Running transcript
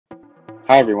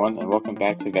Hi everyone, and welcome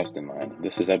back to Vestanland.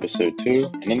 This is episode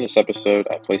 2, and in this episode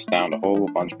I placed down a whole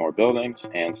bunch more buildings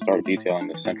and start detailing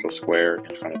the central square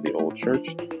in front of the old church.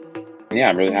 And yeah,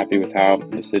 I'm really happy with how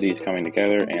the city is coming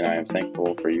together, and I am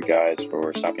thankful for you guys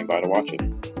for stopping by to watch it.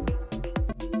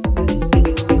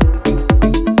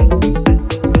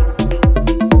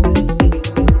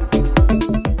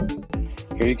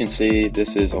 Here you can see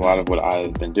this is a lot of what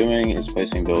I've been doing, is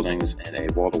placing buildings in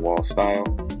a wall-to-wall style.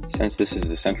 Since this is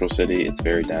the central city, it's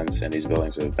very dense and these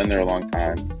buildings have been there a long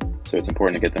time, so it's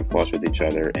important to get them flush with each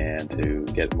other and to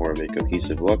get more of a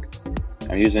cohesive look.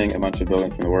 I'm using a bunch of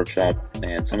buildings from the workshop,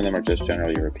 and some of them are just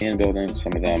general European buildings,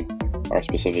 some of them are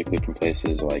specifically from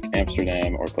places like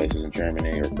Amsterdam or places in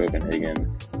Germany or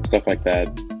Copenhagen, stuff like that.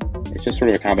 It's just sort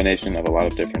of a combination of a lot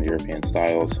of different European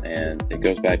styles, and it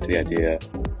goes back to the idea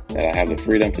that I have the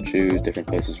freedom to choose different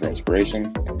places for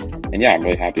inspiration. And yeah, I'm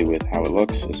really happy with how it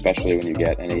looks, especially when you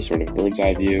get any sort of bird's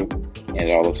eye view and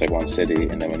it all looks like one city.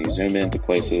 And then when you zoom into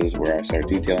places where I start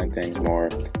detailing things more,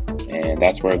 and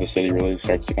that's where the city really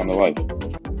starts to come to life.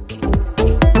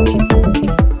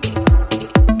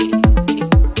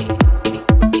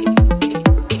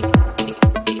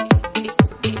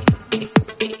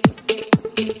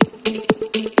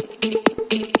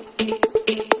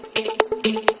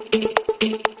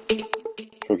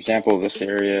 For example, this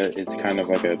area, it's kind of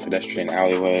like a pedestrian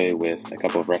alleyway with a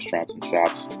couple of restaurants and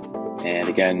shops. And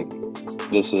again,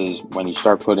 this is when you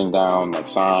start putting down like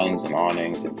signs and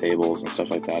awnings and tables and stuff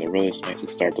like that, it really makes it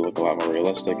start to look a lot more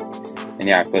realistic. And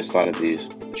yeah, I've placed a lot of these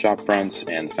shop fronts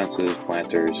and fences,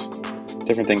 planters,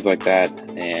 different things like that.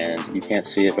 And you can't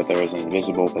see it, but there is an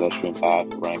invisible pedestrian path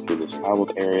running through this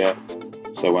cobbled area.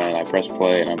 So when I press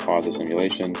play and unpause the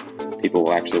simulation, people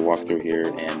will actually walk through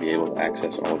here and be able to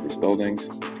access all of these buildings.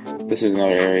 This is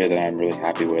another area that I'm really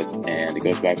happy with, and it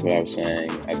goes back to what I was saying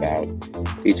about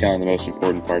detailing the most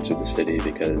important parts of the city,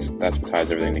 because that's what ties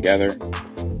everything together.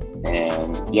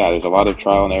 And yeah, there's a lot of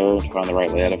trial and error to find the right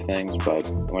layout of things, but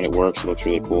when it works, it looks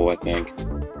really cool, I think.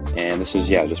 And this is,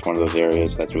 just one of those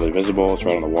areas that's really visible. It's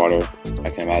right on the water. I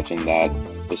can imagine that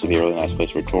this would be a really nice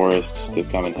place for tourists to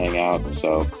come and hang out,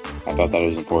 so I thought that it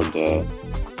was important to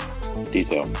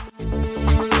detail.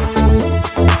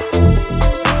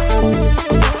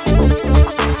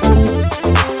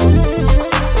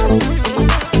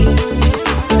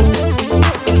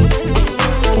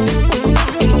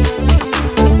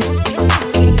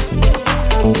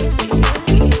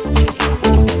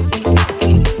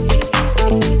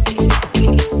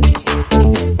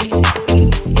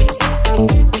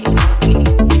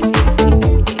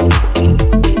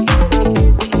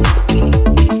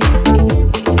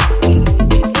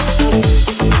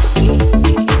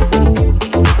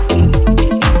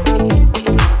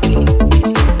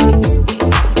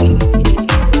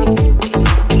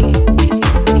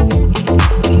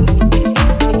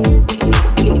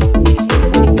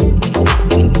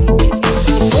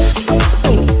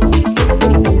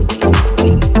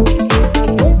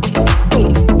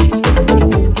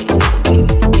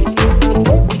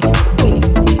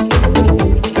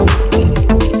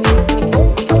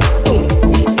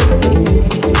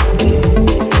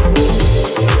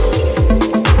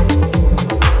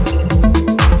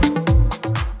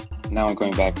 Now I'm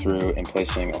going back through and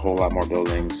placing a whole lot more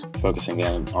buildings, focusing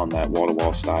in on that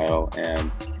wall-to-wall style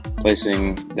and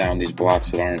placing down these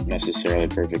blocks that aren't necessarily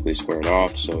perfectly squared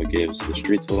off, so it gives the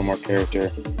streets a little more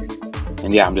character.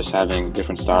 And yeah, I'm just having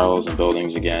different styles and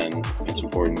buildings again. It's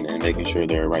important in making sure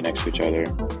they're right next to each other.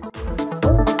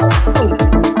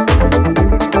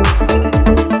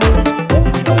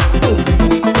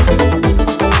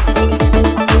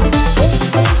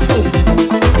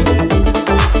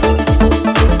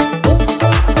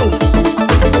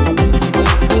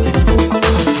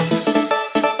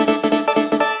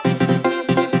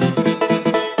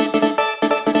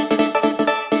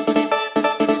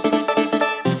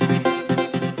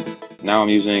 Now I'm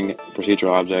using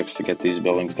procedural objects to get these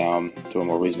buildings down to a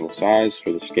more reasonable size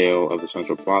for the scale of the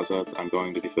central plaza that I'm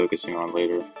going to be focusing on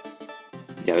later.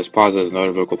 Yeah, this plaza is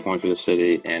another focal point for the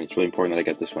city, and it's really important that I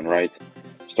get this one right.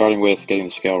 Starting with getting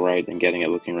the scale right and getting it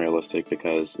looking realistic,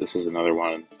 because this is another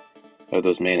one of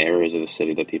those main areas of the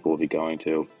city that people will be going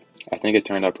to. I think it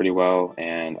turned out pretty well,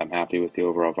 and I'm happy with the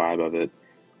overall vibe of it,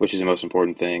 which is the most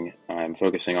important thing. I'm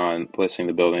focusing on placing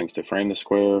the buildings to frame the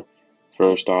square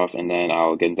first off, and then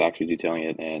I'll get into actually detailing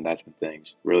it, and that's when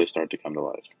things really start to come to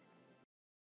life.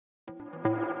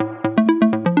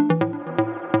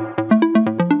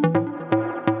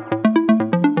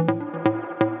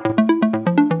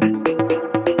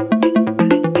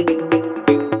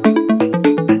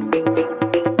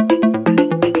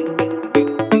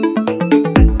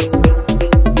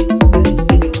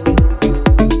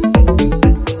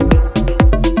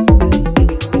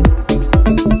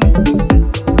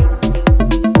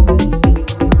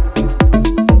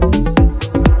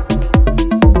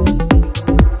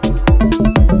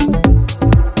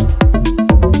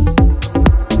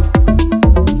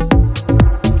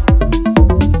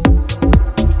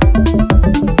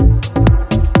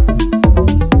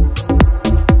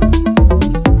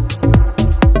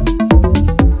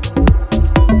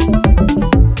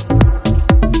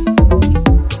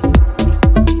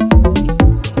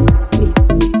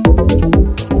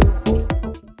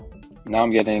 now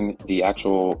I'm getting into the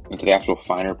actual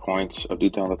finer points of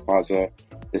detail in the plaza.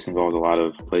 This involves a lot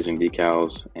of placing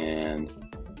decals and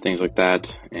things like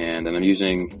that. And then I'm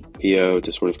using PO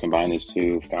to sort of combine these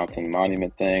two fountain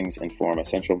monument things and form a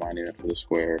central monument for the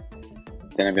square.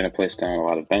 Then I'm going to place down a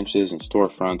lot of benches and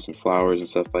storefronts and flowers and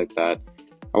stuff like that.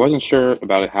 I wasn't sure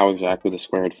about how exactly the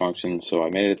square would function, so I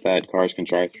made it that cars can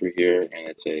drive through here, and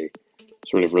it's a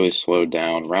sort of really slowed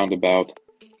down roundabout.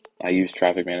 I used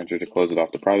Traffic Manager to close it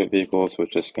off to private vehicles, so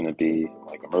it's just going to be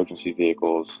like emergency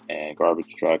vehicles and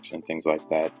garbage trucks and things like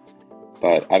that.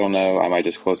 But I don't know, I might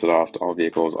just close it off to all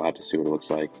vehicles. I'll have to see what it looks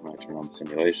like when I turn on the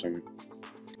simulation.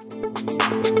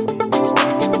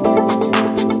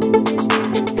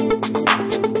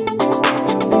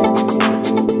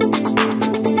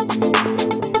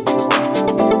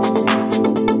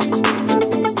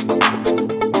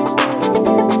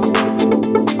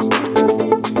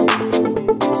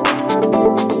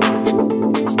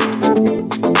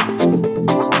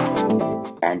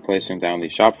 I'm placing down the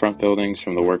shopfront buildings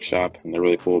from the workshop, and they're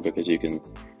really cool because you can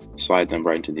slide them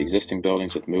right into the existing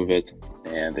buildings with Move It,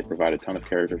 and they provide a ton of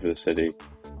character for the city.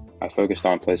 I focused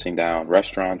on placing down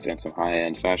restaurants and some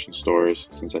high-end fashion stores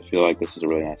since I feel like this is a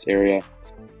really nice area.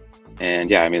 And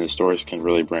yeah, I mean, the stores can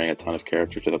really bring a ton of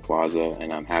character to the plaza,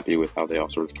 and I'm happy with how they all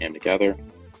sort of came together.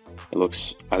 I think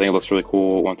it looks really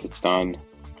cool once it's done.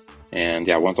 And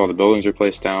yeah, once all the buildings are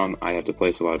placed down, I have to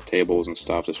place a lot of tables and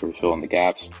stuff to sort of fill in the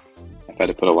gaps. I've had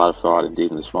to put a lot of thought into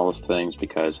even the smallest things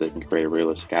because they can create a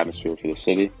realistic atmosphere for the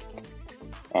city.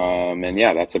 And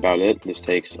yeah, that's about it. This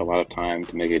takes a lot of time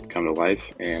to make it come to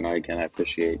life, and I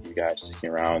appreciate you guys sticking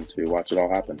around to watch it all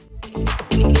happen.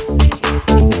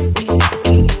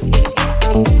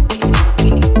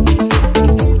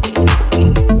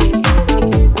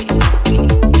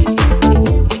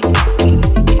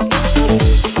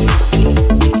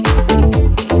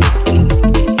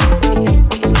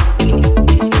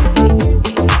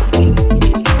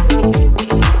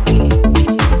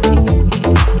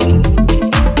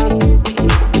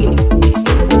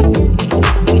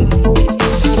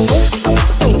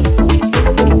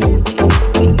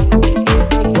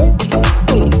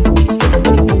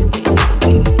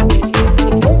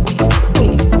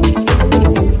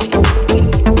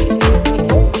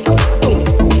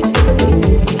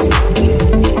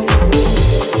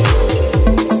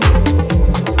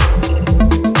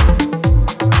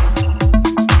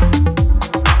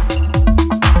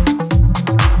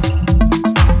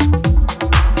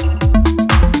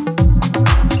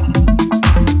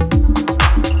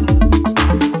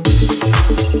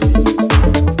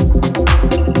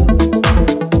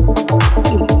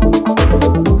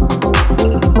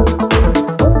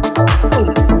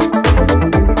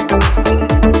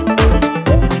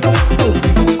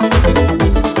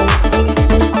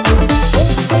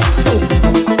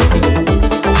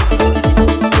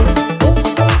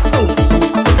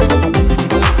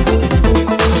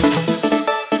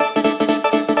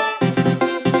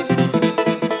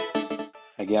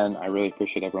 Again, I really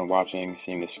appreciate everyone watching,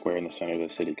 seeing the square in the center of the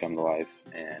city come to life,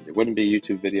 and it wouldn't be a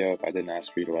YouTube video if I didn't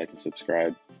ask for you to like and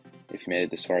subscribe. If you made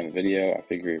it this far in the video, I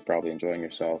figure you're probably enjoying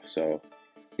yourself, so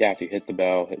yeah, if you hit the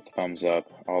bell, hit the thumbs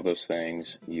up, all those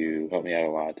things, you help me out a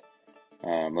lot.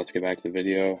 Let's get back to the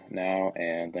video now,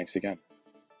 and thanks again.